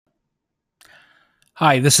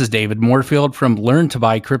Hi, this is David Moorfield from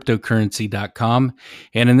LearnToBuyCryptocurrency.com.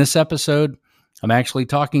 And in this episode, I'm actually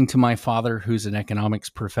talking to my father, who's an economics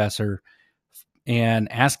professor,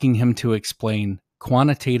 and asking him to explain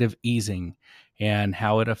quantitative easing and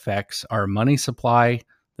how it affects our money supply,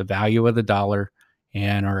 the value of the dollar,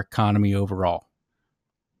 and our economy overall.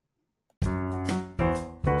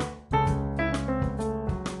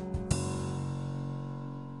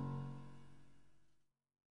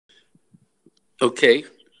 Okay,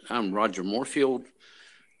 I'm Roger Moorfield.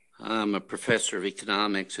 I'm a professor of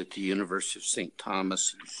economics at the University of St.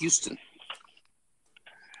 Thomas in Houston.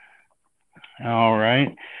 All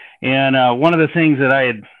right. And one of the things that I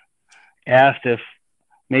had asked if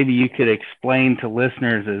maybe you could explain to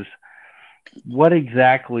listeners is what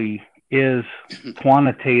exactly is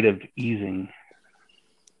quantitative easing?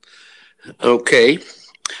 Okay,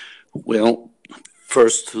 well,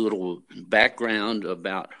 first a little background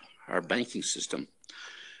about our banking system.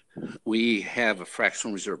 We have a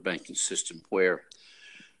fractional reserve banking system where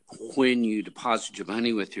when you deposit your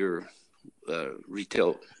money with your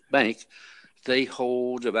retail bank, they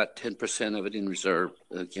hold about 10% of it in reserve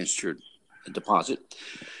against your deposit,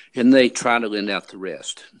 and they try to lend out the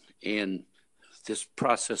rest. And this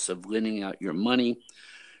process of lending out your money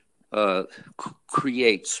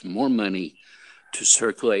creates more money to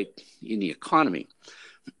circulate in the economy.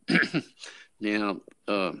 Now,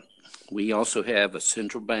 we also have a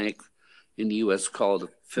central bank in the U.S. called the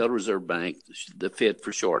Federal Reserve Bank, the Fed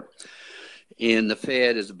for short. And the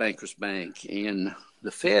Fed is a banker's bank. And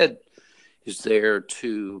the Fed is there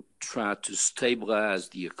to try to stabilize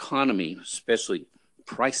the economy, especially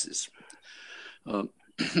prices.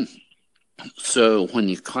 So when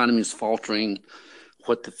the economy is faltering,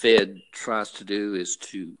 what the Fed tries to do is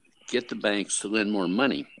to get the banks to lend more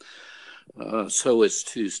money. So as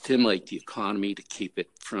to stimulate the economy to keep it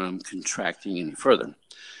from contracting any further.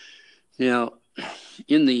 Now,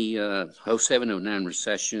 in the 07-09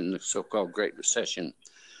 recession, the so-called Great Recession,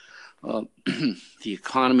 the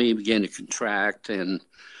economy began to contract, and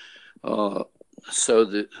so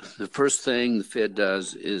the first thing the Fed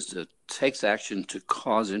does is it takes action to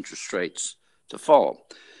cause interest rates to fall.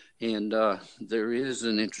 And there is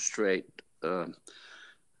an interest rate an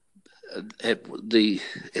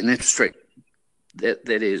interest rate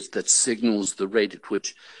that signals the rate at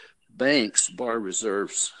which banks borrow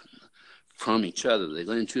reserves from each other. They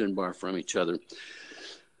lend to and borrow from each other.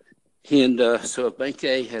 And so if Bank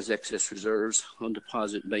A has excess reserves on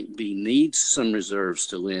deposit, Bank B needs some reserves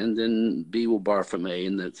to lend, and B will borrow from A,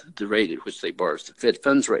 and the rate at which they borrow is the Fed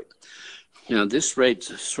funds rate. Now, this rate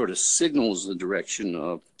sort of signals the direction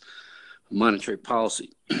of monetary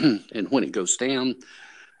policy. And when it goes down,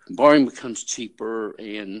 borrowing becomes cheaper,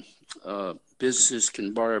 and businesses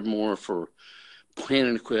can borrow more for plant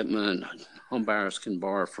and equipment. Home buyers can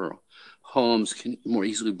borrow for homes, can more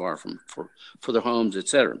easily borrow for their homes,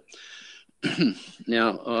 etc.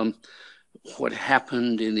 Now, what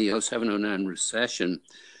happened in the 07-09 recession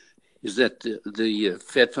is that the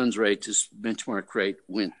Fed funds rate, this benchmark rate,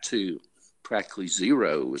 went to practically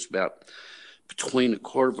zero. It was about between a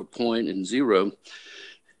quarter of a point and zero.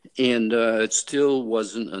 And it still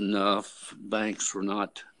wasn't enough. Banks were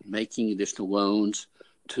not making additional loans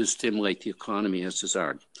to stimulate the economy as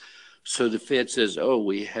desired. So the Fed says,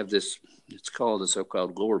 we have this, it's called the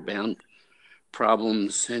so-called lower bound problem.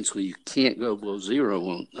 Essentially, you can't go below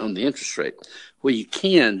zero on the interest rate. Well, you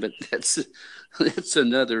can, but that's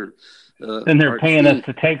another... and they're paying us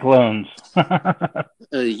to take loans.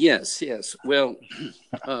 Yes. Well,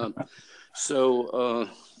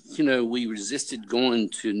 we resisted going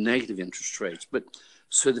to negative interest rates. But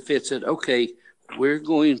so the Fed said, okay, we're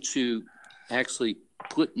going to actually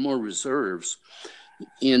put more reserves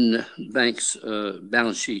in banks'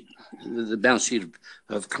 balance sheet, the balance sheet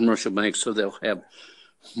of commercial banks, so they'll have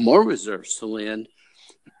more reserves to lend.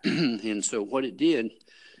 And so what it did,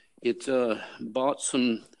 it bought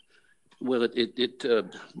some,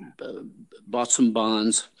 bought some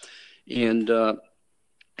bonds, and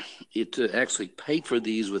it actually paid for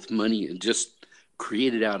these with money and just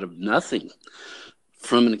created out of nothing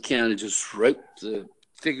from an account. It just wrote the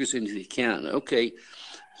figures into the account. Okay,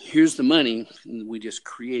 here's the money we just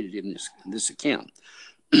created in this account.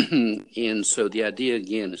 And so the idea,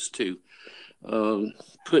 again, is to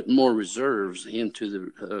put more reserves into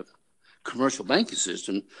the commercial banking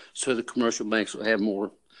system so the commercial banks will have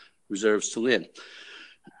more reserves to lend.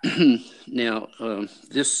 Now,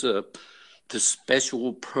 this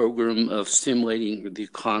special program of stimulating the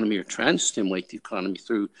economy, or trying to stimulate the economy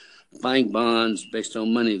through buying bonds based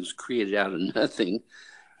on money that was created out of nothing,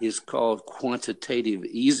 is called quantitative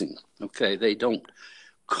easing. Okay, they don't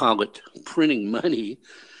call it printing money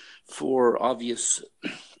for obvious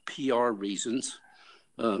PR reasons.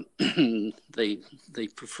 They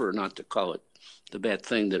prefer not to call it the bad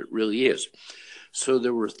thing that it really is. So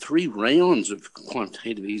there were 3 rounds of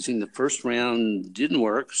quantitative easing. The first round didn't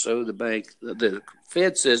work, so the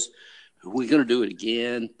Fed says, we're going to do it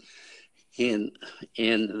again. And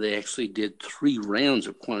they actually did 3 rounds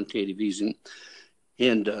of quantitative easing.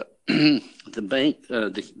 And the bank,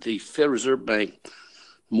 the Federal Reserve Bank,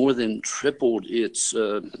 more than tripled its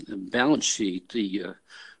balance sheet, the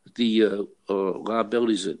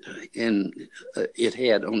liabilities it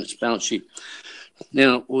had on its balance sheet.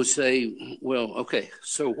 Now, we'll say, well, okay,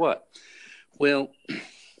 so what? Well,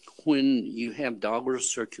 when you have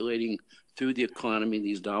dollars circulating through the economy,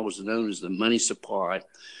 these dollars are known as the money supply.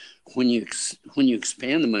 When you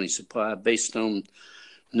expand the money supply based on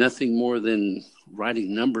nothing more than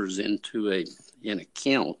writing numbers into an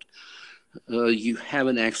account, you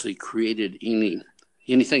haven't actually created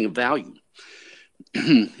anything of value.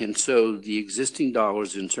 And so the existing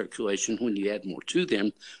dollars in circulation, when you add more to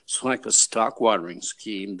them, it's like a stock watering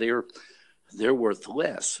scheme. They're worth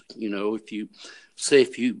less. If you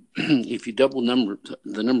double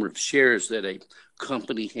the number of shares that a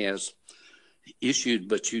company has issued,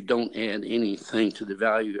 but you don't add anything to the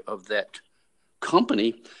value of that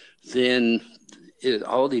company, then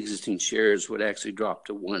all the existing shares would actually drop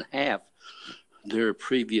to 1/2 their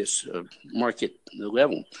previous market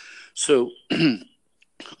level. So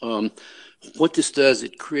what this does,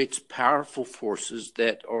 it creates powerful forces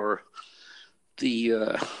that are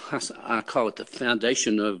I call it the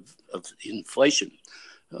foundation of inflation.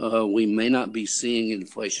 We may not be seeing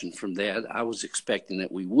inflation from that. I was expecting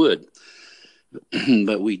that we would,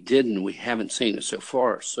 but we didn't. We haven't seen it so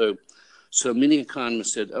far. So many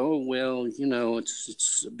economists said, "Oh well,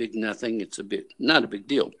 it's a big nothing. It's not a big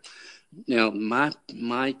deal." Now,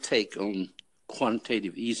 my take on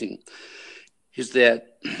quantitative easing is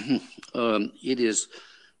that it is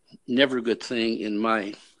never a good thing, in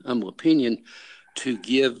my humble opinion, to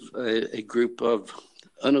give a group of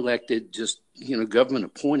unelected, just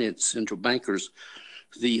government-appointed central bankers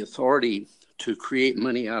the authority to create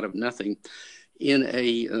money out of nothing in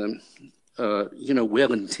a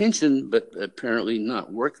well-intentioned but apparently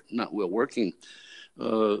not well-working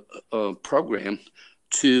program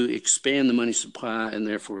to expand the money supply and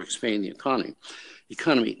therefore expand the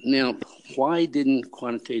economy. Now, why didn't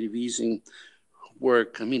quantitative easing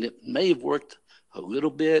work? I mean, it may have worked a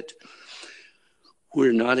little bit.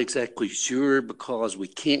 We're not exactly sure because we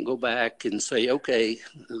can't go back and say, okay,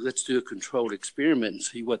 let's do a controlled experiment and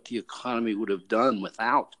see what the economy would have done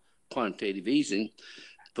without quantitative easing.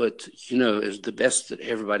 But, as the best that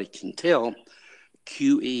everybody can tell,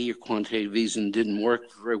 QE or quantitative easing didn't work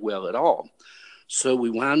very well at all. So we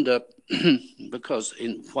wound up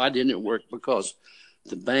why didn't it work? Because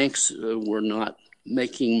the banks were not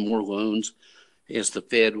making more loans as the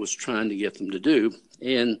Fed was trying to get them to do.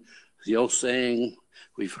 And the old saying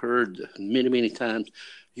we've heard many, many times,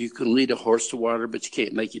 you can lead a horse to water, but you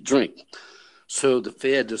can't make it drink. So the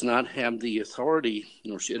Fed does not have the authority,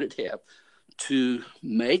 nor should it have, to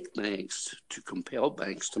compel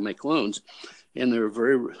banks to make loans. And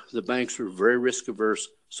the banks were very risk averse,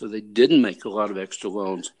 so they didn't make a lot of extra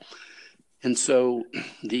loans. And so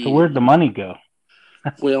So where'd the money go?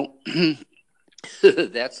 Well,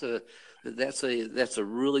 that's a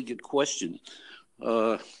really good question.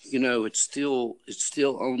 It's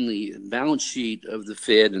still on the balance sheet of the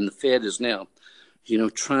Fed, and the Fed is now,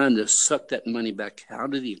 trying to suck that money back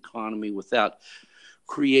out of the economy without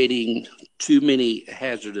creating too many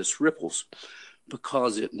hazardous ripples,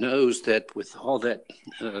 because it knows that with all that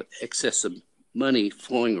excessive money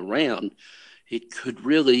flowing around, it could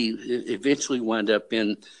really eventually wind up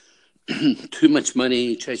in too much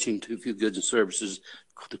money chasing too few goods and services,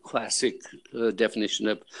 the classic definition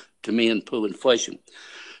of demand pull inflation.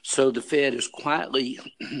 So the Fed is quietly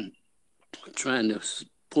trying to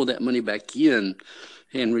pull that money back in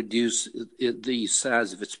and reduce the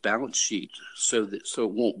size of its balance sheet so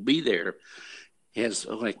it won't be there as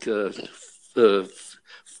like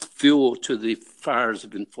fuel to the fires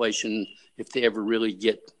of inflation if they ever really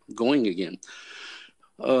get going again.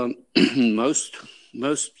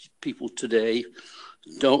 Most people today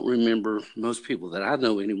don't remember, most people that I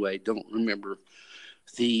know anyway, don't remember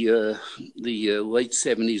the late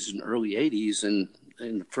 70s and early 80s and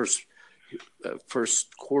the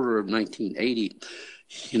first quarter of 1980.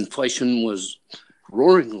 Inflation was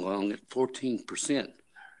roaring along at 14%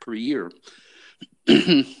 per year.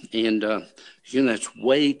 And, that's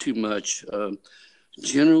way too much.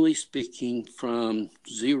 Generally speaking, from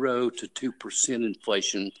 0 to 2%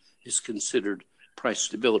 inflation is considered price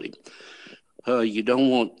stability. You don't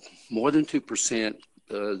want more than 2%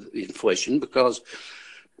 inflation, because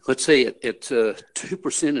let's say at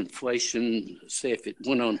 2% inflation, say if it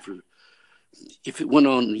went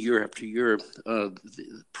on year after year, the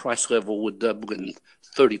price level would double in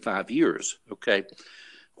 35 years, okay,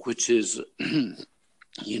 which is,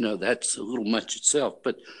 that's a little much itself.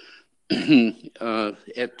 But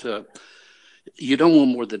you don't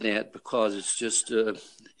want more than that, because it's just,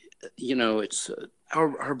 it's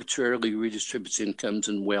arbitrarily redistributes incomes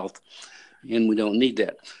and wealth, and we don't need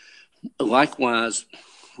that. Likewise,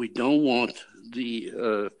 we don't want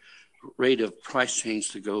the rate of price change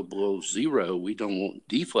to go below zero. We don't want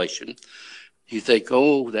deflation. You think,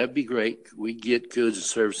 oh, that'd be great. We get goods and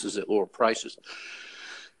services at lower prices.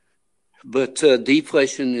 But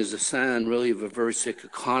deflation is a sign really of a very sick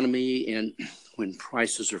economy. And when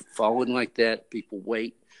prices are falling like that, people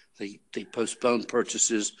wait. They postpone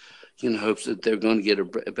purchases in hopes that they're going to get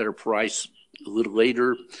a better price a little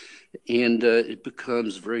later. And it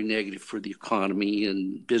becomes very negative for the economy,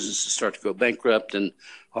 and businesses start to go bankrupt and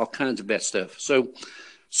all kinds of bad stuff. So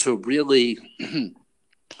really,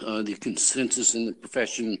 the consensus in the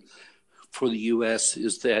profession for the U.S.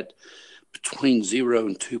 is that between 0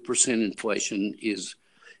 and 2% inflation is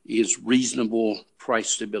reasonable price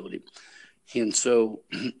stability. And so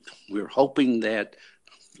we're hoping that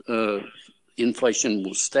inflation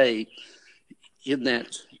will stay in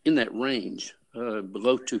that range.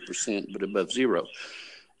 Below 2%, but above 0.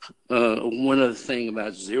 One other thing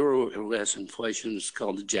about 0 or less inflation is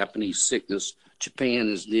called the Japanese sickness. Japan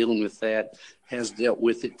is dealing with that, has dealt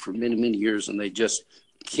with it for many, many years, and they just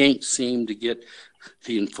can't seem to get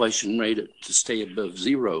the inflation rate to stay above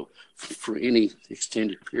 0 for any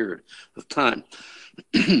extended period of time.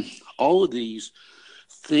 All of these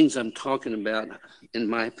things I'm talking about, in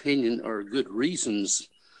my opinion, are good reasons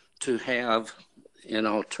to have an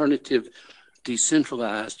alternative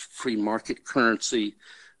decentralized free market currency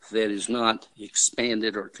that is not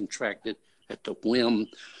expanded or contracted at the whim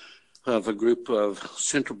of a group of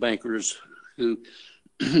central bankers who,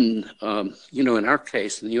 in our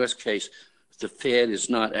case, in the U.S. case, the Fed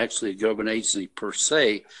is not actually a government agency per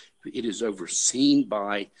se. It is overseen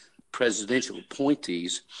by presidential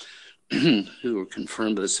appointees who are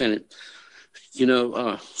confirmed by the Senate.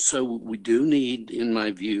 So we do need, in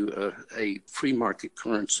my view, a free market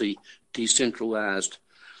currency, decentralized,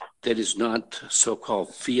 that is not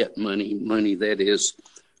so-called fiat money that is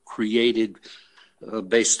created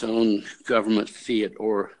based on government fiat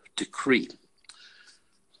or decree.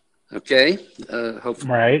 Okay?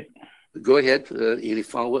 Hopefully. Right. Go ahead. Any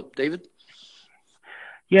follow-up, David?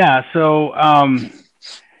 Yeah. So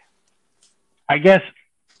I guess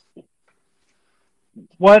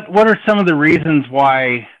what are some of the reasons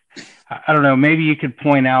why, I don't know, maybe you could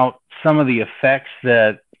point out some of the effects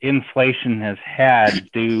that inflation has had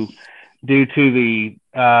due to the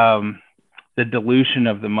dilution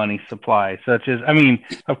of the money supply, such as,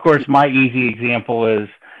 of course, my easy example is,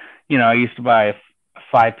 I used to buy a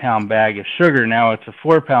 5-pound bag of sugar. Now it's a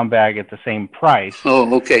 4-pound bag at the same price.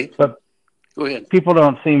 Oh, okay. But go ahead. People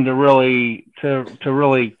don't seem to really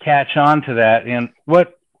catch on to that. And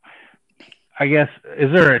what, I guess,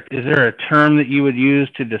 is there a term that you would use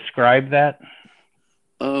to describe that?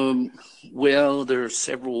 Well, there are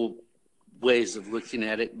several ways of looking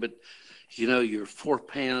at it, but your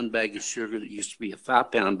 4-pound bag of sugar that used to be a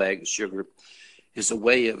 5-pound bag of sugar is a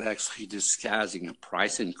way of actually disguising a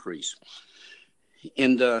price increase.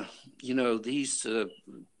 And, these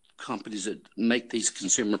companies that make these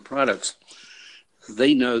consumer products,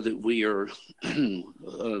 they know that we are,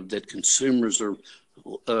 that consumers are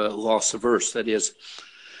loss averse. That is,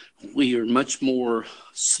 we are much more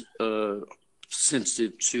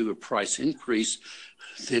sensitive to a price increase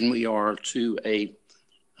than we are to a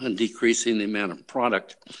decrease in the amount of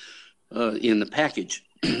product in the package.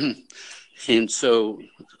 And so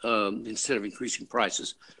instead of increasing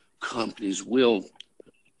prices, companies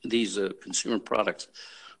these consumer products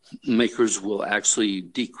makers will actually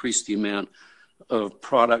decrease the amount of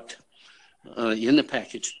product in the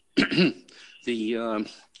package. The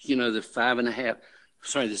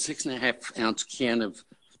 6.5 ounce can of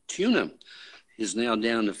tuna is now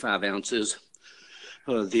down to 5 ounces.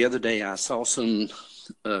 The other day I saw some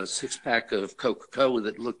 6-pack of Coca-Cola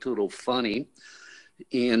that looked a little funny,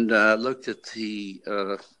 and looked at the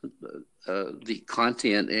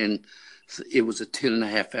content, and it was a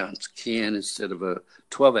 10.5 ounce can instead of a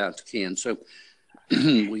 12 ounce can. So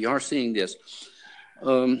we are seeing this.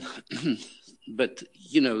 But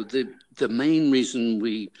the main reason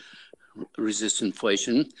we resist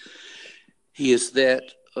inflation is that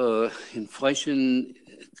inflation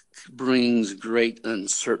brings great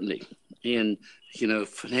uncertainty in,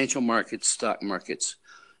 financial markets, stock markets.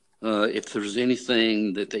 If there's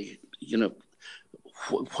anything that they,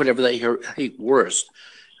 whatever they hate worst,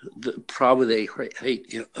 probably they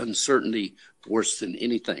hate uncertainty worse than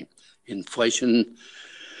anything. Inflation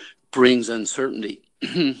brings uncertainty.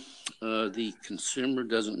 The consumer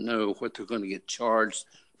doesn't know what they're going to get charged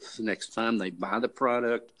the next time they buy the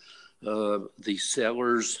product. The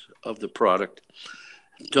sellers of the product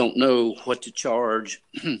don't know what to charge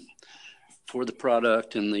for the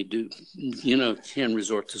product, and they do, can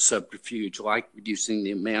resort to subterfuge like reducing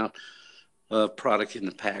the amount of product in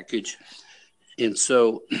the package. And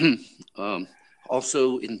so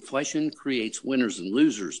also inflation creates winners and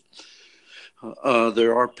losers.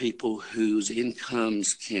 There are people whose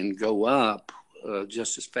incomes can go up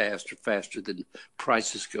just as fast or faster than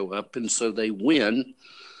prices go up, and so they win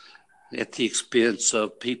at the expense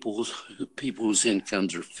of people whose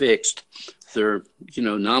incomes are fixed. Their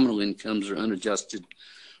nominal incomes are unadjusted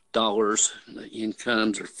dollars,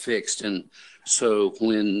 incomes are fixed, and so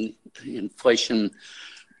when inflation,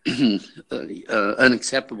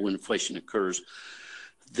 unacceptable inflation occurs,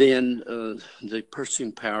 then the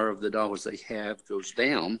purchasing power of the dollars they have goes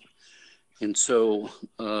down. And so,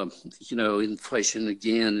 inflation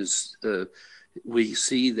again is, we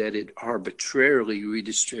see that it arbitrarily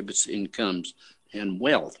redistributes incomes and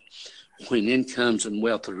wealth. When incomes and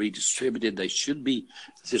wealth are redistributed,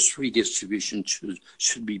 this redistribution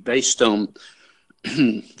should be based on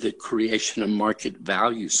the creation of market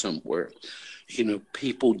value somewhere.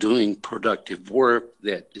 People doing productive work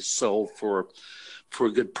that is sold for a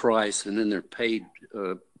good price, and then they're paid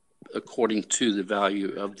according to the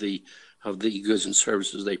value of the goods and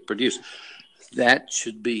services they produce. That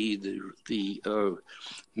should be the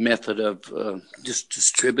method of just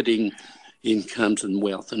distributing incomes and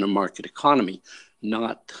wealth in a market economy,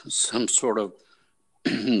 not some sort of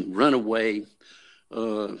runaway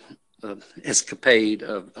escapade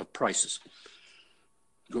of prices.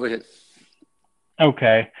 Go ahead.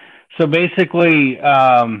 Okay. So basically,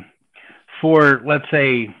 for, let's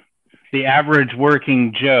say, the average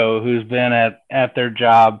working Joe who's been at their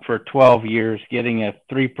job for 12 years getting a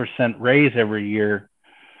 3% raise every year,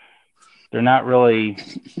 they're not really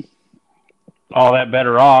all that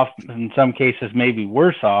better off. In some cases, maybe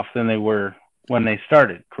worse off than they were when they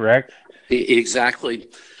started, correct? Exactly.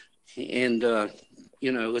 And,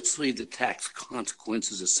 let's leave the tax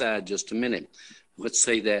consequences aside just a minute. Let's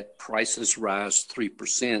say that prices rise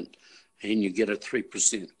 3% and you get a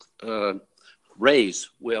 3% raise.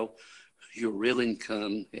 Well, your real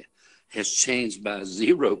income has changed by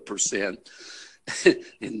 0%.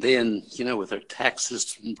 And then, with our tax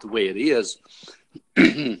system the way it is,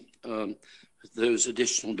 those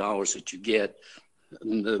additional dollars that you get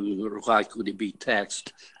are likely to be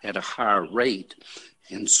taxed at a higher rate.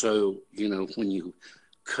 And so, when you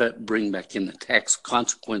bring back in the tax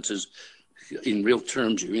consequences, in real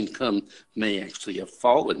terms, your income may actually have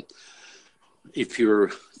fallen. If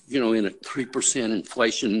you're, in a 3%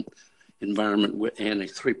 inflation environment and a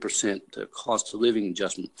 3% cost of living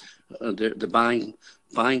adjustment, the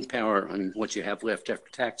buying power, what you have left after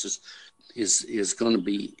taxes is going to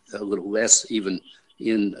be a little less, even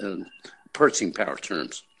in purchasing power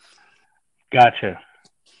terms. Gotcha.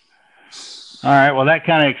 All right. Well, that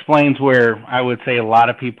kind of explains where I would say a lot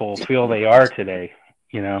of people feel they are today.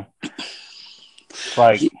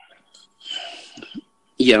 Like,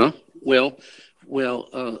 yeah. Well,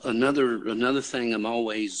 another thing I'm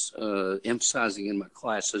always emphasizing in my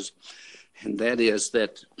classes, and that is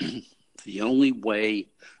that the only way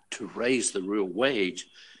to raise the real wage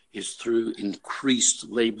is through increased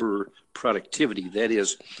labor productivity. That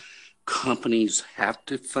is, companies have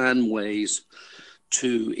to find ways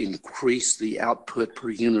to increase the output per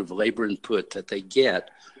unit of labor input that they get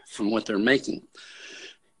from what they're making.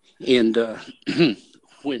 And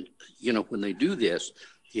when they do this,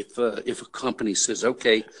 if a company says,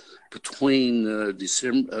 okay, between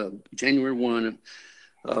January 1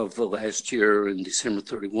 of last year and December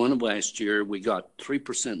 31 of last year, we got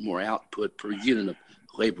 3% more output per unit of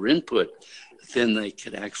labor input, then they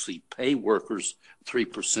could actually pay workers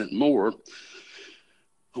 3% more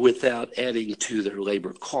without adding to their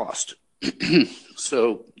labor cost.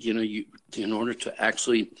 So, in order to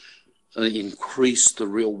actually increase the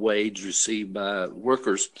real wage received by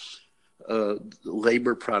workers,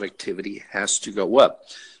 labor productivity has to go up.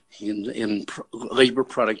 And labor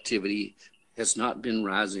productivity has not been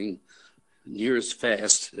rising near as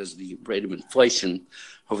fast as the rate of inflation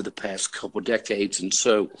over the past couple decades. And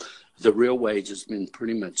so the real wage has been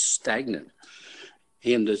pretty much stagnant.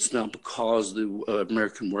 And it's not because the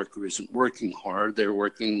American worker isn't working hard. They're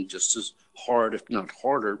working just as hard, if not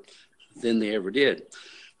harder, than they ever did.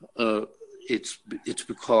 It's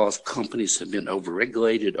because companies have been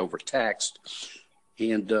overregulated, overtaxed,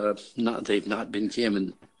 and they've not been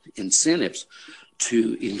given incentives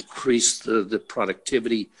to increase the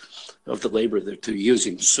productivity of the labor that they're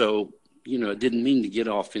using. So, I didn't mean to get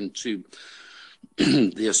off into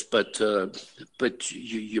this, but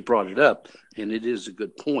you brought it up, and it is a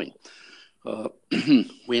good point.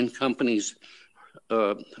 When companies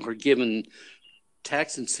are given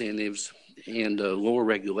tax incentives and lower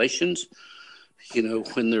regulations,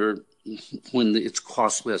 when it's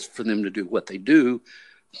cost less for them to do what they do,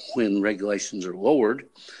 when regulations are lowered,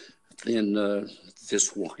 then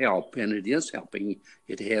this will help, and it is helping.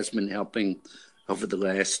 It has been helping over the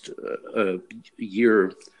last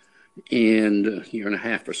year and a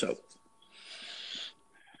half or so.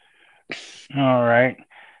 All right.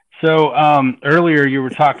 So earlier you were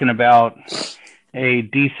talking about a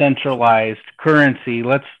decentralized currency.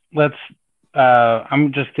 I'm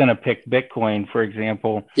just going to pick Bitcoin, for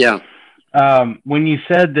example. Yeah. When you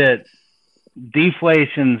said that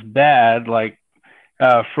deflation's bad, like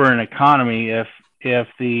for an economy, if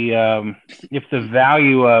the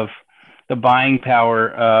value of the buying power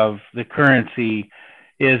of the currency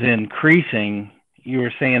is increasing, you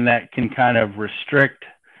were saying that can kind of restrict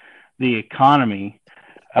the economy.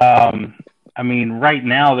 I mean, right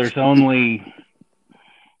now there's only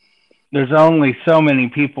so many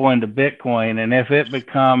people into Bitcoin, and if it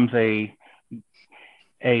becomes a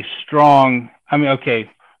strong, okay,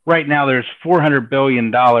 right now there's $400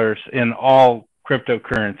 billion in all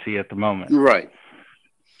cryptocurrency at the moment. Right.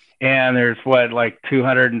 And there's like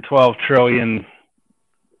 212 trillion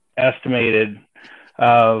estimated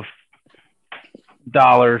of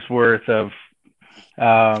dollars worth of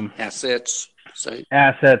assets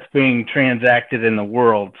being transacted in the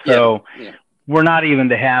world. So we're not even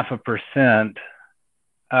to 0.5%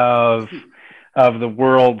 of the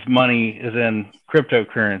world's money is in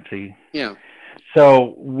cryptocurrency. Yeah.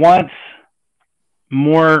 So once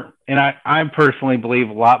more, and I personally believe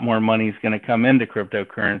a lot more money is going to come into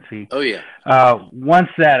cryptocurrency. Oh yeah. Once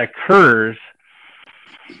that occurs,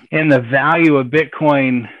 and the value of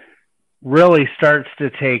Bitcoin really starts to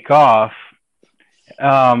take off, is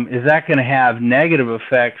that going to have negative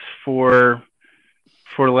effects for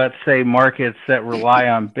let's say markets that rely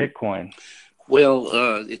on Bitcoin? Well,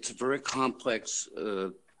 it's a very complex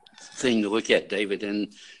thing to look at, David,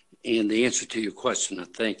 and the answer to your question, I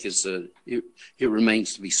think, is it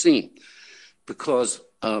remains to be seen, because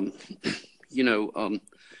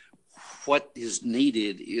what is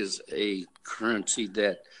needed is a currency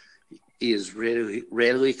that is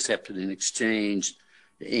readily accepted and exchanged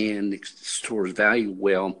and stores value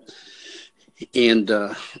well. And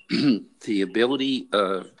the ability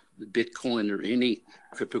of Bitcoin or any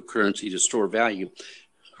cryptocurrency to store value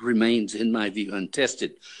remains, in my view,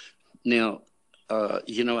 untested. Now, I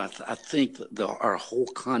think our whole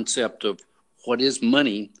concept of what is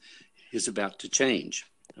money is about to change.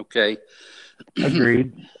 Okay.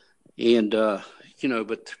 Agreed. And,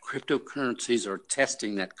 but the cryptocurrencies are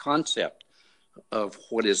testing that concept of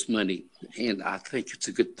what is money. And I think it's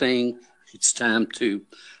a good thing. It's time to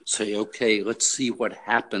say, okay, let's see what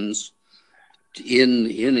happens in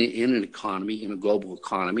an economy, in a global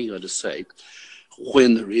economy, let us say,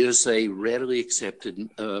 when there is a readily accepted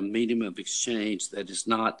medium of exchange that is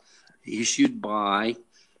not issued by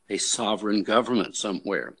a sovereign government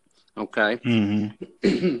somewhere. Okay.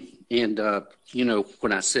 Mm-hmm. And,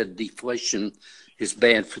 when I said deflation is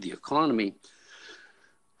bad for the economy,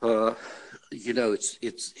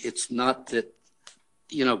 it's not that,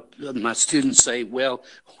 my students say, well,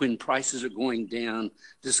 when prices are going down,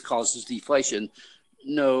 this causes deflation.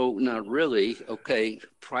 No, not really. Okay.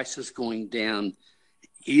 Prices going down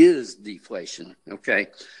is deflation. Okay.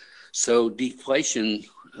 So deflation,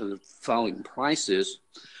 falling prices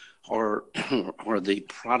are the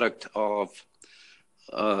product of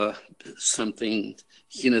something,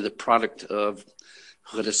 the product of,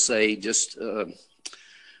 let us say, just, how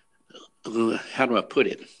do I put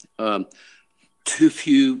it? Too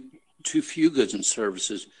few goods and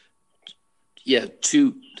services. Yeah,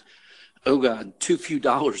 too few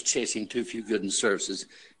dollars chasing too few goods and services,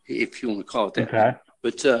 if you want to call it that. Okay.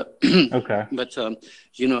 But okay. But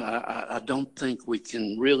I don't think we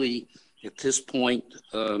can really at this point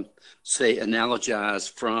say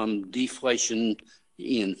analogize from deflation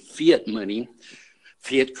in fiat money,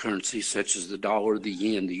 fiat currencies such as the dollar, the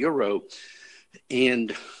yen, the euro,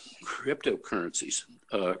 and cryptocurrencies.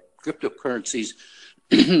 Cryptocurrencies,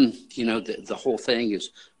 the whole thing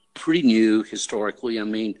is pretty new historically. I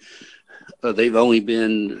mean, they've only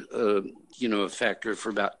been, a factor for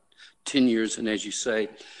about 10 years. And as you say,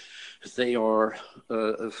 they are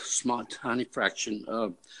a small, tiny fraction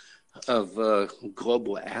of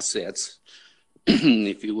global assets,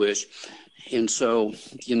 if you wish. And so,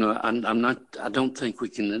 I don't think we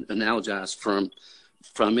can analogize from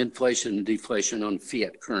inflation and deflation on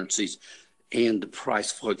fiat currencies and the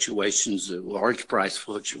price fluctuations, the large price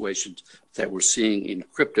fluctuations that we're seeing in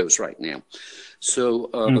cryptos right now. So,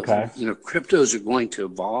 cryptos are going to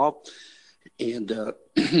evolve. And,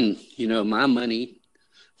 my money,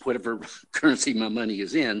 whatever currency my money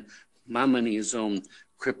is in, my money is on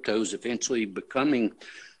cryptos eventually becoming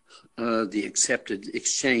the accepted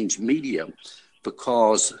exchange medium,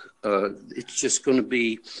 because it's just going to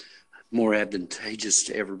be more advantageous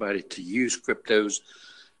to everybody to use cryptos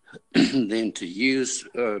than to use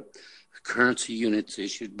currency units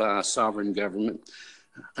issued by a sovereign government.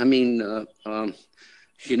 I mean,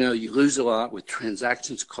 you lose a lot with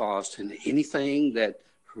transactions cost, and anything that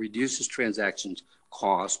reduces transactions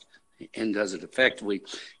cost and does it effectively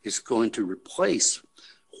is going to replace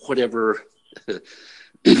whatever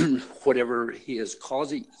whatever he is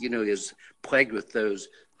causing, is plagued with those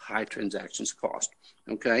high transactions cost.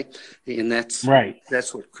 Okay. And that's right.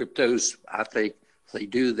 That's what cryptos, I think, they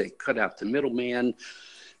do. They cut out the middleman,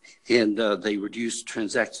 and they reduce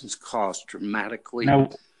transactions cost dramatically. Now,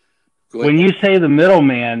 when you say the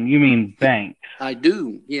middleman, you mean banks? I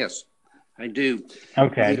do. Yes, I do.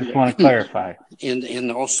 Okay. I just want to clarify.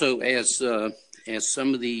 And also, as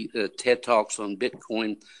some of the TED Talks on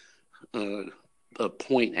Bitcoin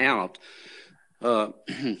point out,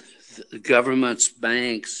 the governments,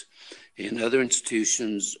 banks, and other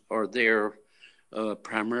institutions are there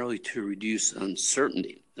primarily to reduce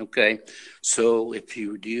uncertainty. Okay, so if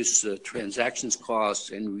you reduce transactions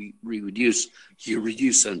costs and you reduce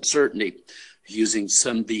uncertainty using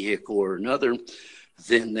some vehicle or another,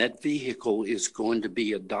 then that vehicle is going to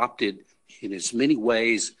be adopted in as many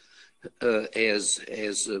ways as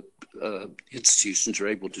institutions are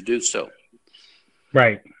able to do so.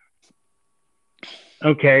 Right.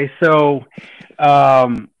 Okay, so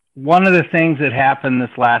one of the things that happened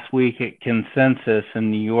this last week at Consensus in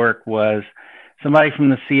New York was somebody from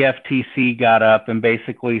the CFTC got up and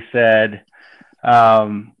basically said,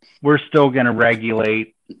 we're still going to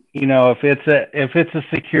regulate. If it's a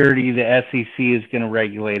security, the SEC is going to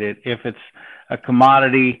regulate it. If it's a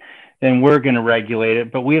commodity, then we're going to regulate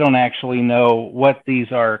it. But we don't actually know what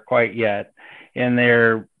these are quite yet, and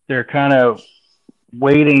they're kind of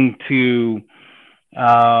waiting to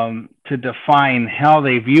define how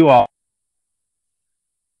they view all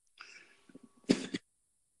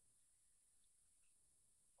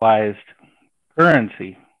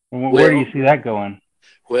currency. Where do you see that going?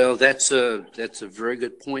 Well, that's a very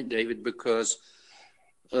good point, David, because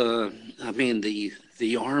the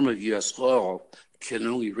arm of U.S. law can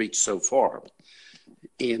only reach so far,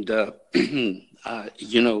 and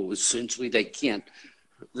essentially they can't.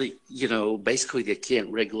 Basically they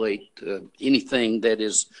can't regulate anything that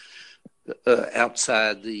is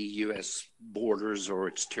outside the U.S. borders or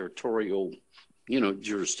its territorial,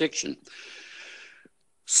 jurisdiction.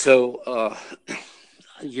 So,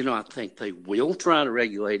 I think they will try to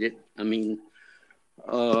regulate it. I mean,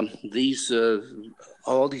 all these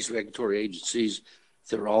regulatory agencies,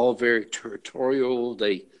 they're all very territorial.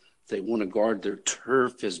 They want to guard their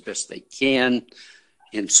turf as best they can.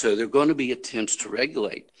 And so there are going to be attempts to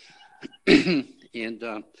regulate. And,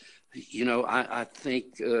 I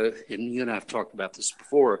think, and you and I have talked about this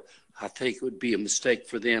before, I think it would be a mistake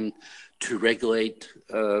for them to regulate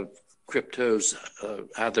cryptos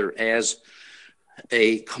either as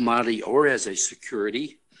a commodity or as a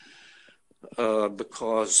security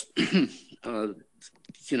because,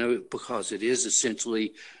 because it is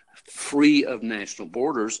essentially free of national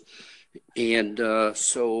borders. And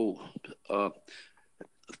so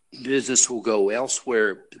business will go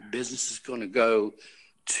elsewhere. Business is going to go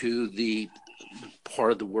to the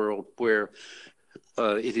part of the world where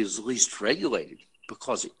it is least regulated,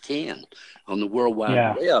 because it can. On the World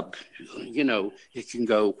Wide Web, it can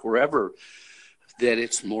go wherever that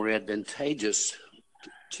it's more advantageous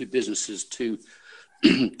to businesses to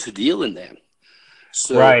deal in that.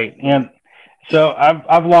 So, right. And so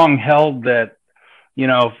I've long held that,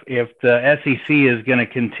 if the SEC is going to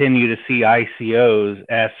continue to see ICOs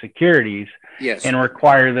as securities, yes, and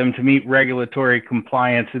require them to meet regulatory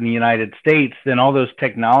compliance in the United States, then all those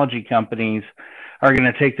technology companies are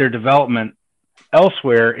going to take their development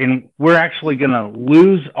elsewhere, and we're actually going to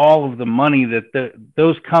lose all of the money that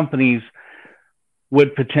those companies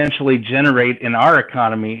would potentially generate in our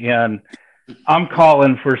economy. And I'm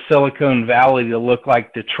calling for Silicon Valley to look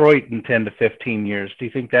like Detroit in 10 to 15 years. Do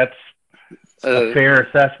you think that's a fair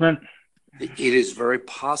assessment? It is very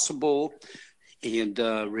possible. And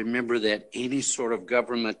remember that any sort of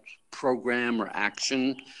government program or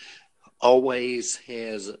action always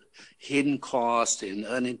has hidden costs and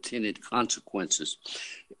unintended consequences.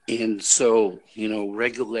 And so,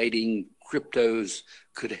 regulating cryptos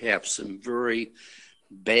could have some very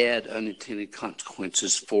bad unintended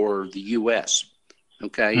consequences for the U.S.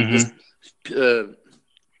 Okay, just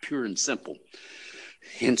pure and simple.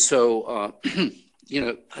 And so,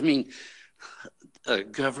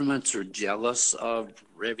 governments are jealous of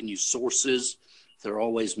revenue sources. They're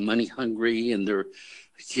always money hungry, and they're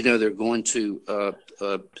going to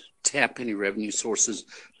tap any revenue sources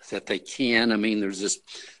that they can. I mean, there's this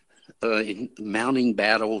mounting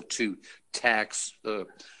battle to tax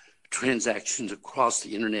transactions across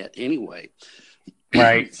the internet anyway.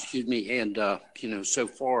 Right. Excuse me. And, so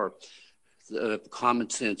far, common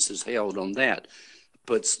sense is held on that.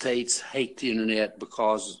 But states hate the internet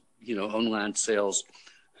because, online sales,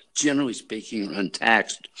 generally speaking, are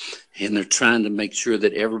untaxed. And they're trying to make sure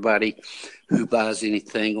that everybody who buys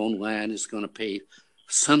anything online is going to pay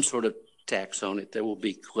some sort of tax on it that will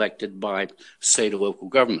be collected by state or local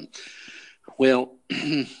government. Well,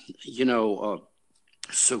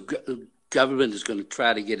 so government is going to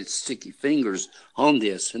try to get its sticky fingers on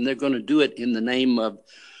this, and they're going to do it in the name of,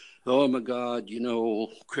 oh my God,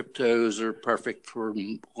 cryptos are perfect for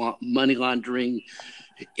money laundering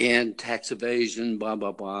and tax evasion, blah,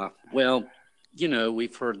 blah, blah. Well,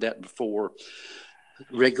 we've heard that before.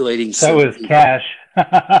 Regulating. So is cash.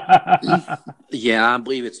 Yeah, I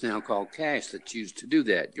believe it's now called cash that's used to do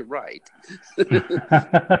that. You're right.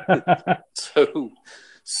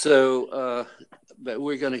 But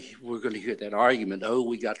we're gonna hear that argument. Oh,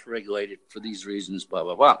 we got to regulate it for these reasons, blah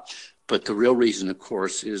blah blah. But the real reason, of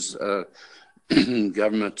course, is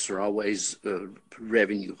governments are always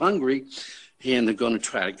revenue hungry, and they're going to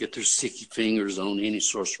try to get their sticky fingers on any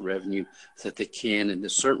source of revenue that they can, and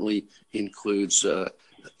this certainly includes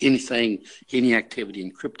any activity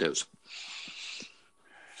in cryptos.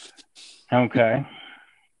 Okay.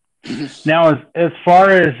 Now, as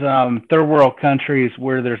far as third world countries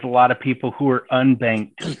where there's a lot of people who are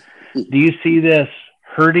unbanked, do you see this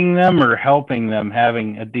hurting them or helping them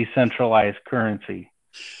having a decentralized currency?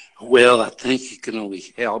 Well, I think it can only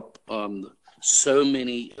help. So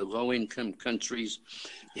many low-income countries,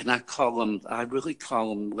 and I really call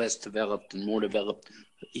them less developed and more developed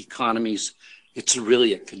economies. It's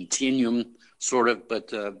really a continuum, sort of, but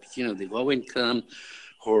the low-income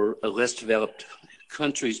or less developed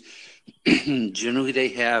countries, generally they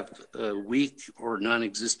have weak or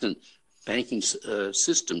non-existent banking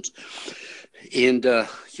systems. And, I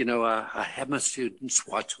had my students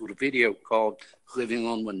watch a little video called Living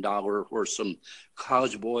on $1, where some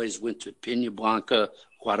college boys went to Pena Blanca,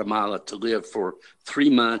 Guatemala to live for 3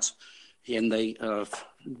 months. And they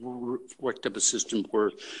worked up a system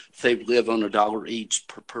where they live on $1 each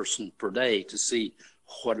per person per day to see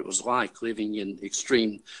what it was like living in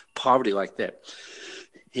extreme poverty like that.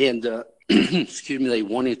 And, they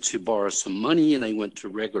wanted to borrow some money, and they went to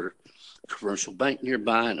a regular commercial bank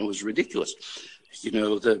nearby, and it was ridiculous.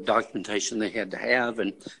 The documentation they had to have,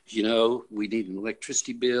 and, we need an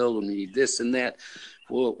electricity bill, and we need this and that.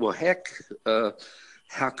 Well, heck,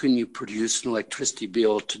 how can you produce an electricity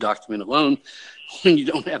bill to document a loan when you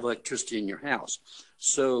don't have electricity in your house?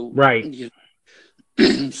 So, right.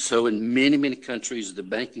 So in many, many countries, the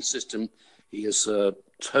banking system is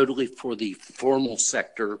totally for the formal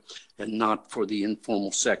sector and not for the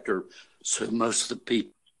informal sector. So most of the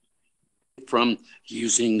people from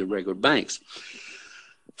using the regular banks.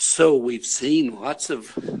 So we've seen lots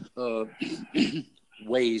of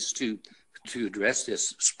ways to address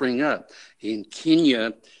this spring up. In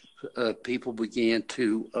Kenya, people began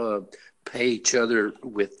to pay each other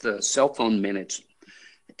with cell phone minutes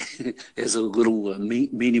as a little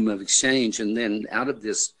medium of exchange. And then out of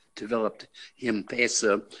this developed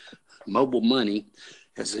M-Pesa, mobile money.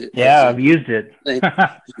 I've used it.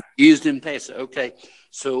 Used M-Pesa. Okay.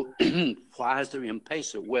 So why is there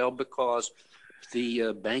M-Pesa? Well, because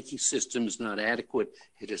the banking system is not adequate.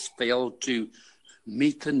 It has failed to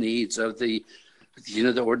meet the needs of the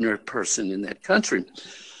ordinary person in that country.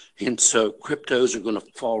 And so cryptos are going to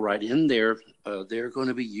fall right in there. They're going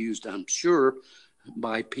to be used, I'm sure,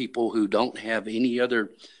 by people who don't have any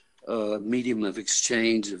other medium of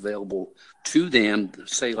exchange available to them,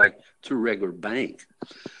 say like through regular bank.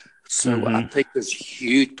 So I think there's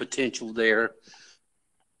huge potential there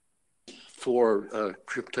for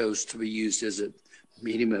cryptos to be used as a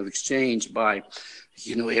medium of exchange by,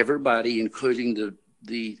 everybody, including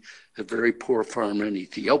the very poor farmer in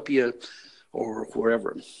Ethiopia or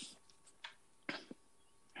wherever.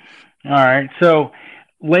 All right. So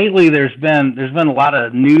lately, there's been a lot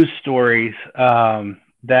of news stories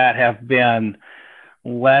that have been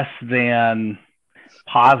less than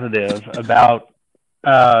positive about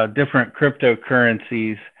different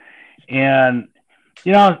cryptocurrencies, and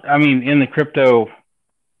I mean, in the crypto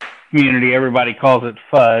community, everybody calls it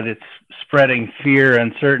FUD. It's spreading fear,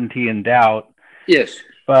 uncertainty, and doubt. Yes.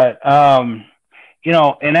 But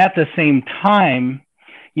and at the same time,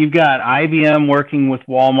 you've got IBM working with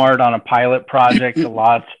Walmart on a pilot project to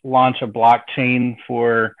launch a blockchain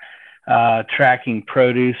for tracking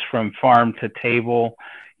produce from farm to table.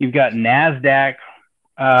 You've got NASDAQ,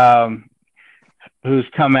 who's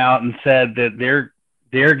come out and said that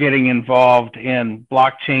they're getting involved in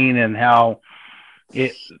blockchain and how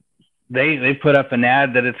they put up an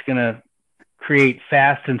ad that it's going to create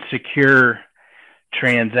fast and secure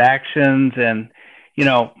transactions. And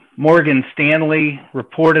Morgan Stanley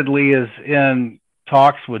reportedly is in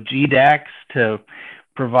talks with GDAX to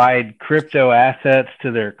provide crypto assets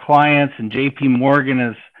to their clients, and JP Morgan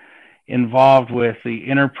is involved with the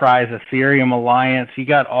Enterprise Ethereum Alliance. You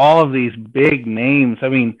got all of these big names. I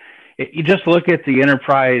mean, you just look at the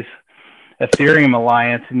Enterprise Ethereum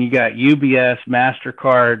Alliance, and you got UBS,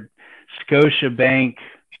 MasterCard, Scotiabank,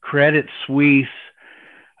 Credit Suisse,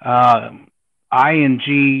 ING.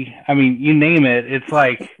 I mean, you name it.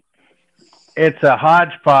 It's a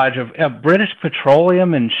hodgepodge of British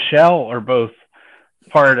Petroleum and Shell are both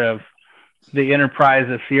part of the Enterprise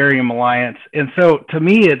Ethereum Alliance. And so to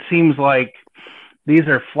me, it seems like these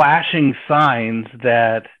are flashing signs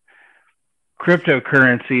that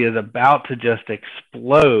cryptocurrency is about to just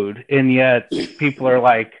explode. And yet people are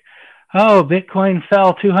like, oh, Bitcoin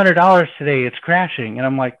fell $200 today, it's crashing. And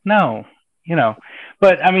I'm like, no,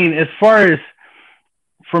 but I mean, as far as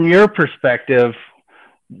from your perspective,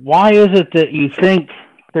 why is it that you think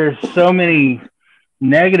there's so many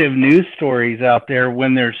negative news stories out there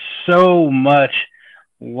when there's so much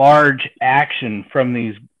large action from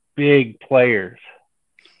these big players?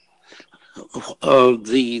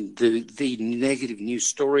 The negative news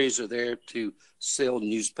stories are there to sell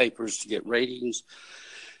newspapers to get ratings,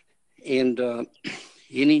 and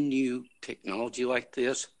any new technology like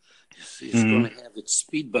this is going to have its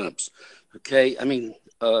speed bumps. Okay, I mean,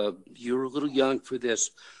 you're a little young for this,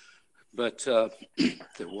 but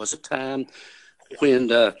there was a time when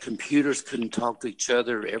computers couldn't talk to each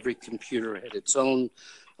other. Every computer had its own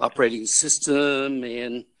operating system,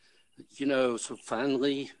 and so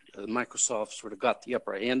finally Microsoft sort of got the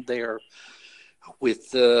upper hand there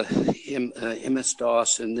with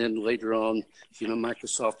MS-DOS, and then later on,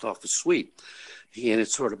 Microsoft Office Suite, and it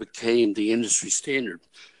sort of became the industry standard.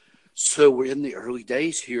 So we're in the early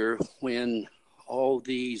days here when all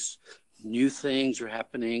these new things are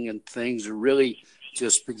happening and things are really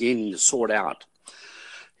just beginning to sort out.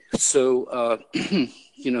 So,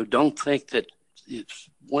 don't think that it's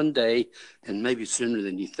one day and maybe sooner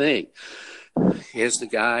than you think. As the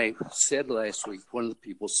guy said last week, one of the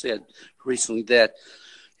people said recently that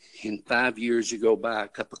in 5 years you go buy a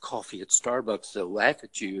cup of coffee at Starbucks, they'll laugh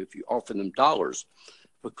at you if you offer them dollars,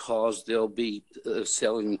 because they'll be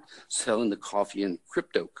selling the coffee in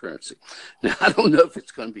cryptocurrency. Now, I don't know if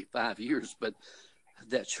it's going to be 5 years, but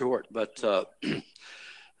that short. But,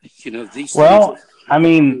 these Well, I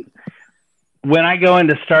mean, when I go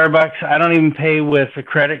into Starbucks, I don't even pay with a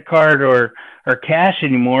credit card or cash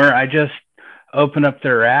anymore. I just open up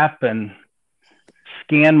their app and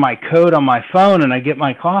scan my code on my phone, and I get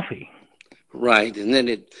my coffee. Right, and then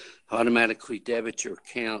it automatically debits your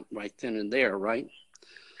account right then and there, right?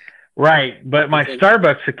 Right, but my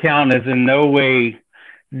Starbucks account is in no way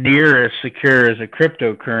near as secure as a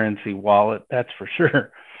cryptocurrency wallet. That's for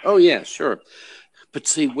sure. Oh yeah, sure. But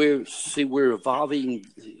we're evolving.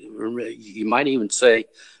 You might even say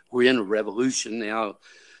we're in a revolution now.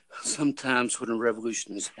 Sometimes when a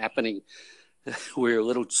revolution is happening, we're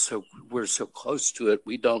so close to it,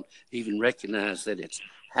 we don't even recognize that it's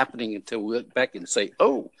happening until we look back and say,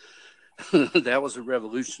 "Oh, that was a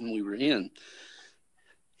revolution we were in."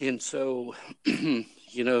 And so,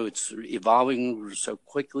 it's evolving so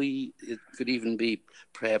quickly, it could even be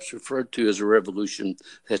perhaps referred to as a revolution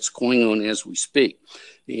that's going on as we speak.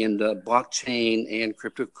 And blockchain and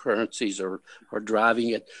cryptocurrencies are driving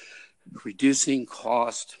it, reducing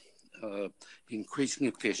cost, increasing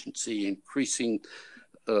efficiency, increasing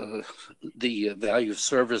the value of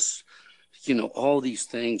service. All these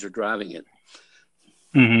things are driving it.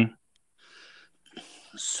 Mm-hmm.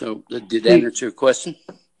 So did that answer your question?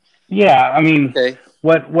 Yeah, I mean, okay.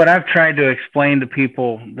 what I've tried to explain to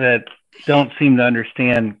people that don't seem to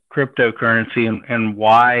understand cryptocurrency and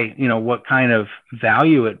why, what kind of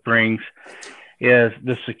value it brings is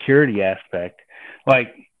the security aspect.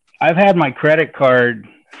 Like, I've had my credit card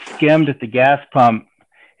skimmed at the gas pump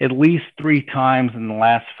at least 3 times in the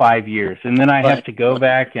last 5 years. And then I have to go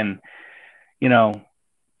back and,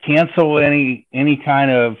 cancel any kind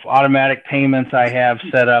of automatic payments I have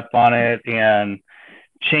set up on it and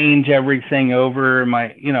change everything over.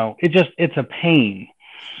 It's a pain.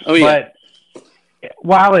 Oh yeah. But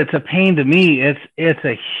while it's a pain to me, it's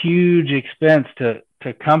a huge expense to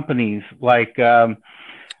companies like, Home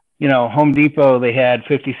Depot. They had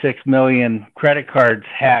 56 million credit cards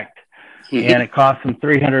hacked, and it cost them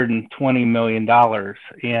 $320 million.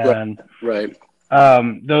 And right.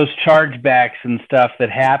 Those chargebacks and stuff that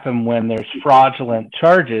happen when there's fraudulent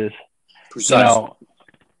charges, Precisely.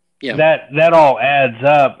 that all adds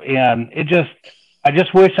up. And I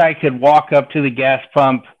just wish I could walk up to the gas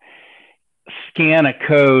pump, scan a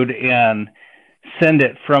code, and send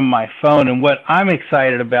it from my phone. And what I'm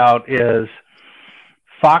excited about is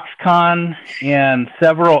Foxconn and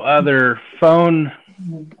several other phone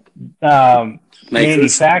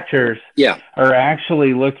manufacturers are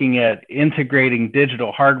actually looking at integrating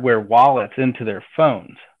digital hardware wallets into their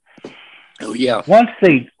phones. Oh yeah. Once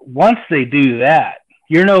they do that,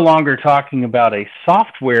 you're no longer talking about a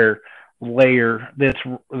software layer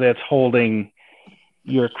that's holding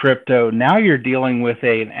your crypto. Now you're dealing with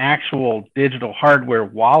an actual digital hardware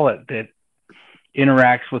wallet that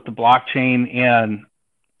interacts with the blockchain, and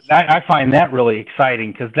I find that really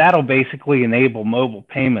exciting because that'll basically enable mobile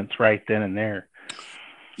payments right then and there.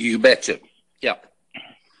 You betcha. Yeah.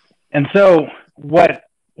 And so what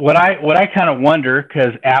I kind of wonder,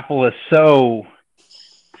 because Apple is so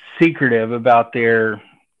secretive about their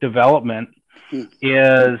development,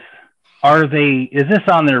 is this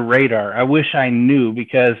on their radar? I wish I knew,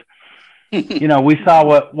 because we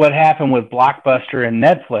saw what happened with Blockbuster and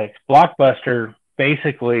Netflix. Blockbuster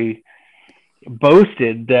basically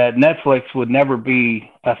boasted that Netflix would never be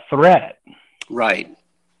a threat. Right.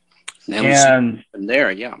 And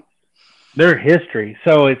their history.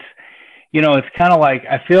 So it's kind of like,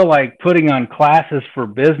 I feel like putting on classes for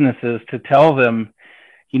businesses to tell them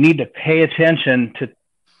you need to pay attention to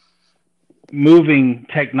moving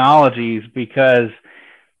technologies, because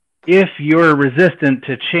if you're resistant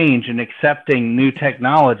to change and accepting new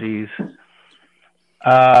technologies,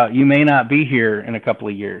 you may not be here in a couple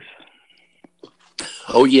of years.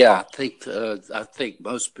 Oh yeah, I think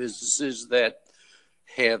most businesses that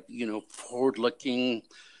have forward-looking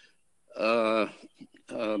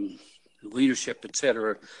leadership,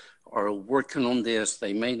 etc., are working on this.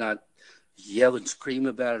 They may not yell and scream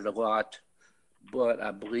about it a lot, but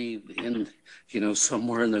I believe in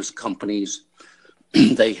somewhere in those companies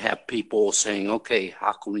they have people saying, okay,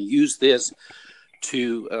 how can we use this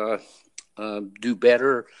to do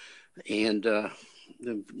better and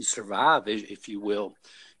survive, if you will,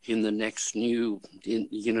 in the next new, the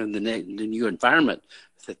new environment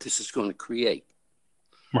that this is going to create.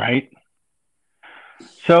 Right.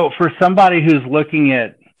 So for somebody who's looking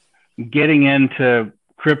at getting into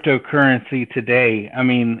cryptocurrency today, I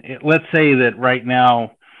mean, let's say that right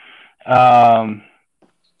now, on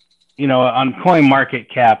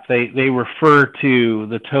CoinMarketCap, they refer to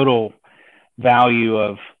the total value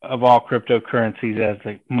of all cryptocurrencies as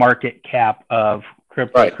the market cap of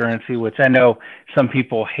cryptocurrency, right, which I know some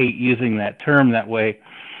people hate using that term that way,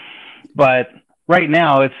 but right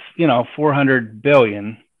now it's 400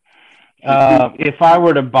 billion. If I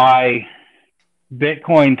were to buy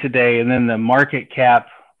Bitcoin today and then the market cap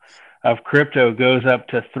of crypto goes up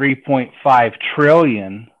to 3.5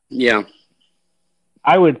 trillion,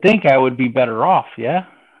 I would think I would be better off. The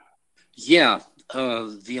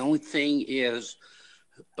only thing is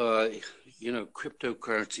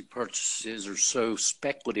cryptocurrency purchases are so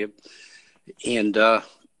speculative, and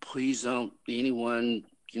please don't anyone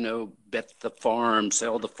bet the farm,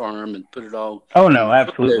 sell the farm, and put it all. Oh no,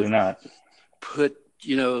 absolutely not. Put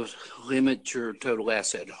limit your total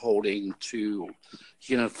asset holding to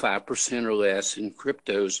 5% or less in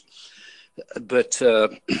cryptos. But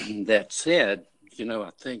that said,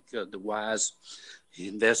 I think the wise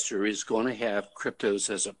investor is going to have cryptos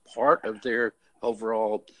as a part of their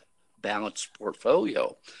overall balanced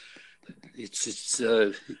portfolio. It's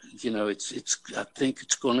I think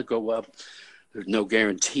it's going to go up. There's no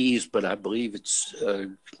guarantees, but I believe it's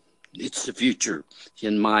the future,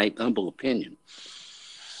 in my humble opinion.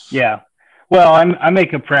 Yeah. Well, I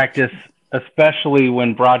make a practice, especially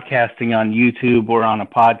when broadcasting on YouTube or on a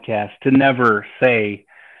podcast, to never say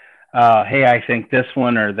hey, I think this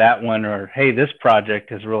one or that one, or hey, this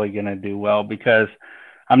project is really going to do well, because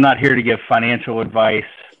I'm not here to give financial advice,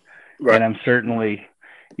 Right. and I'm certainly,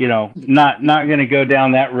 not going to go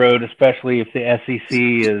down that road, especially if the SEC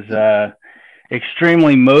is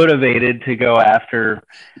extremely motivated to go after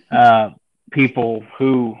people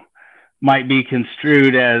who might be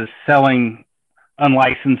construed as selling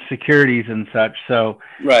unlicensed securities and such. So,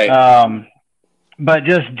 Right. but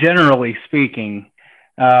just generally speaking,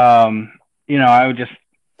 I would just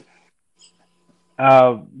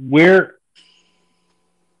we're,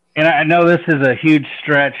 and I know this is a huge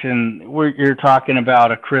stretch, and you're talking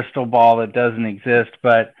about a crystal ball that doesn't exist,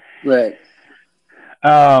 but Right.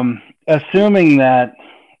 Assuming that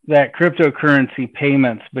cryptocurrency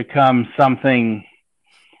payments become something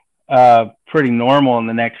pretty normal in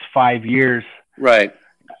the next 5 years, Right.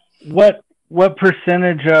 what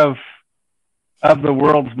percentage of the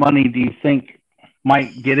world's money do you think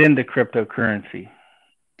might get into cryptocurrency?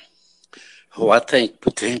 Oh, I think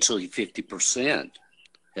potentially 50%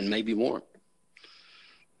 and maybe more.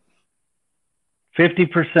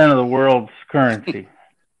 50% of the world's currency.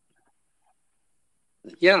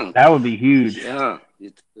 Yeah. That would be huge. Yeah.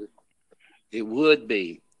 It would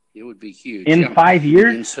be. It would be huge. In 5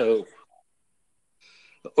 years? And so,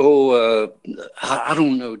 I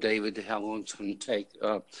don't know, David, how long it's going to take.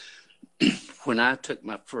 When I took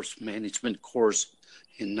my first management course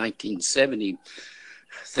in 1970,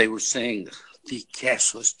 they were saying the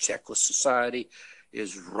cashless, checkless society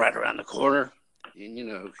is right around the corner.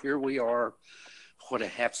 And, here we are, what, a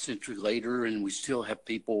half century later, and we still have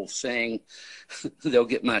people saying they'll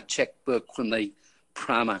get my checkbook when they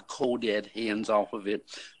pry my cold, dead hands off of it.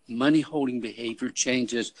 Money holding behavior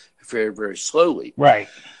changes very, very slowly. Right.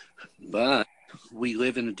 But we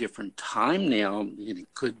live in a different time now, and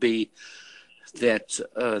it could be that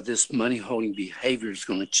this money holding behavior is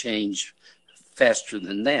going to change faster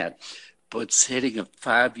than that. But setting a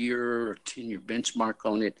 5-year or 10-year benchmark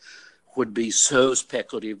on it would be so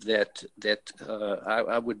speculative that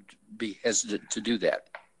I would be hesitant to do that.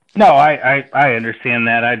 No, I understand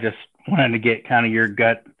that. I just wanted to get kind of your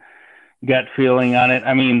gut feeling on it.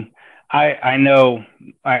 I mean, I know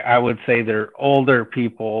I would say they're older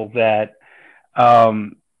people that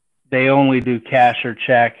they only do cash or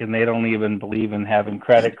check, and they don't even believe in having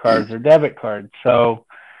credit cards or debit cards. So,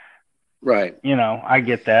 right. I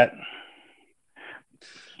get that.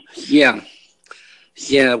 Yeah.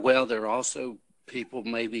 Yeah. Well, there are also people,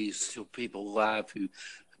 maybe still people alive, who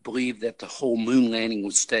believe that the whole moon landing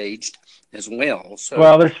was staged as well. So,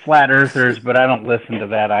 well, there's flat earthers, but I don't listen to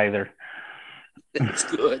that either. That's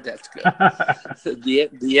good. That's good.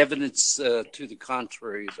 The evidence to the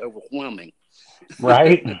contrary is overwhelming.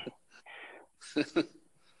 Right.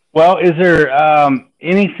 Well, is there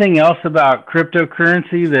anything else about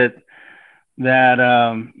cryptocurrency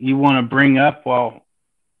that you want to bring up while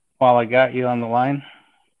I got you on the line?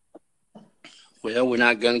 Well, we're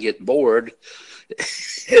not going to get bored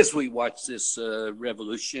as we watch this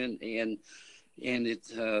revolution and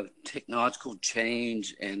its technological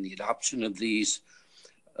change and the adoption of these,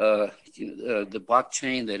 the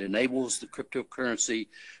blockchain that enables the cryptocurrency,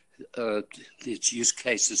 its use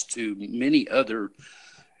cases to many other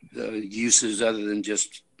uses other than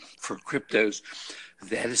just for cryptos.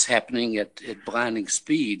 That is happening at blinding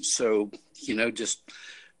speed. So, just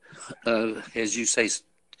as you say,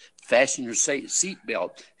 fasten your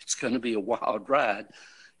seatbelt. It's going to be a wild ride,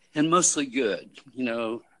 and mostly good.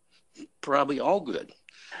 Probably all good.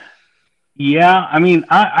 Yeah, I mean,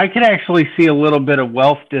 I could actually see a little bit of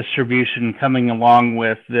wealth distribution coming along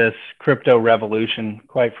with this crypto revolution,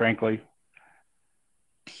 quite frankly.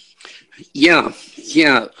 Yeah.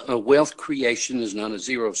 Wealth creation is not a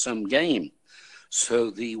zero-sum game. So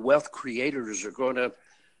the wealth creators are going to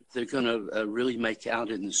really make out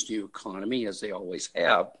in this new economy, as they always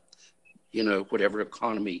have. Whatever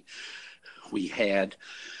economy we had.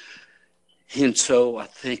 And so I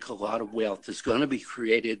think a lot of wealth is going to be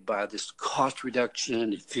created by this cost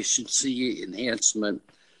reduction, efficiency enhancement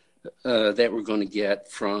that we're going to get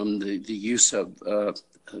from the use of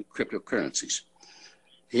cryptocurrencies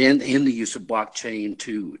and the use of blockchain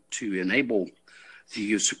to enable the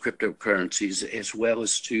use of cryptocurrencies, as well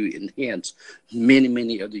as to enhance many,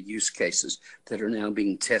 many other use cases that are now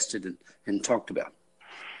being tested and talked about.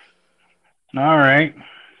 All right.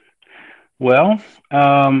 Well,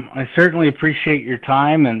 I certainly appreciate your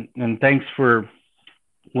time, and thanks for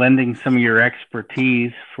lending some of your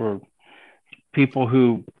expertise for people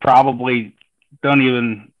who probably don't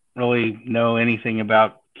even really know anything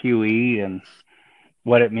about QE and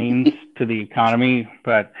what it means to the economy.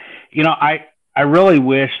 But, I really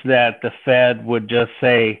wish that the Fed would just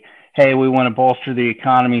say, hey, we want to bolster the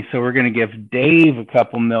economy, so we're going to give Dave a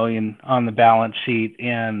couple million on the balance sheet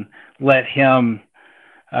and let him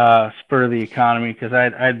spur the economy, because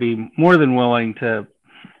I'd be more than willing to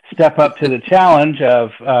step up to the challenge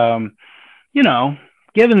of,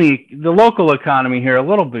 giving the local economy here a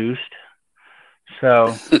little boost.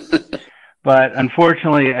 So, but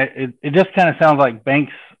unfortunately, it just kind of sounds like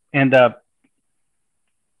banks end up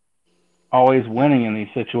always winning in these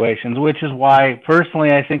situations, which is why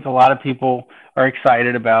personally I think a lot of people are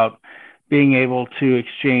excited about being able to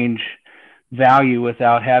exchange value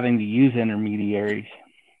without having to use intermediaries,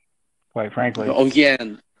 quite frankly. Oh yeah,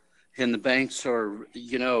 and the banks are,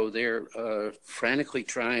 they're frantically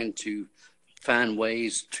trying to find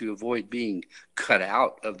ways to avoid being cut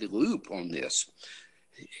out of the loop on this.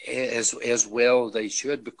 As well they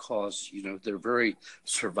should, because their very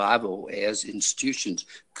survival as institutions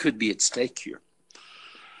could be at stake here.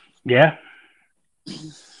 Yeah,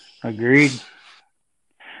 agreed.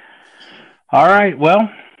 All right, well,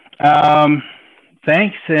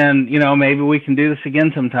 thanks, and maybe we can do this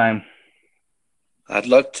again sometime. I'd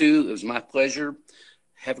love to. It was my pleasure.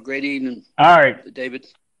 Have a great evening. All right, David.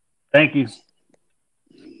 Thank you.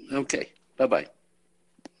 Okay, bye-bye.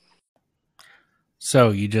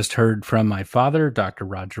 So you just heard from my father, Dr.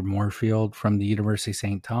 Roger Moorfield from the University of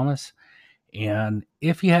St. Thomas. And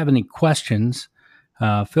if you have any questions,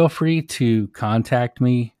 feel free to contact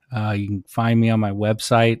me. You can find me on my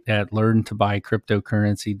website at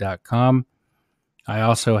learntobuycryptocurrency.com. I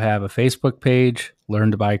also have a Facebook page,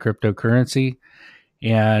 Learn to Buy Cryptocurrency,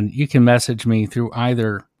 and you can message me through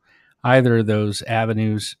either of those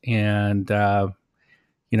avenues and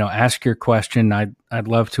ask your question. I'd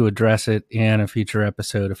love to address it in a future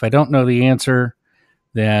episode. If I don't know the answer,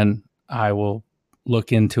 then I will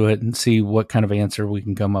look into it and see what kind of answer we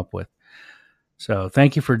can come up with. So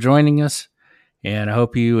thank you for joining us, and I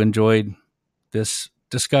hope you enjoyed this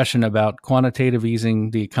discussion about quantitative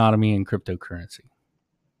easing, the economy, and cryptocurrency.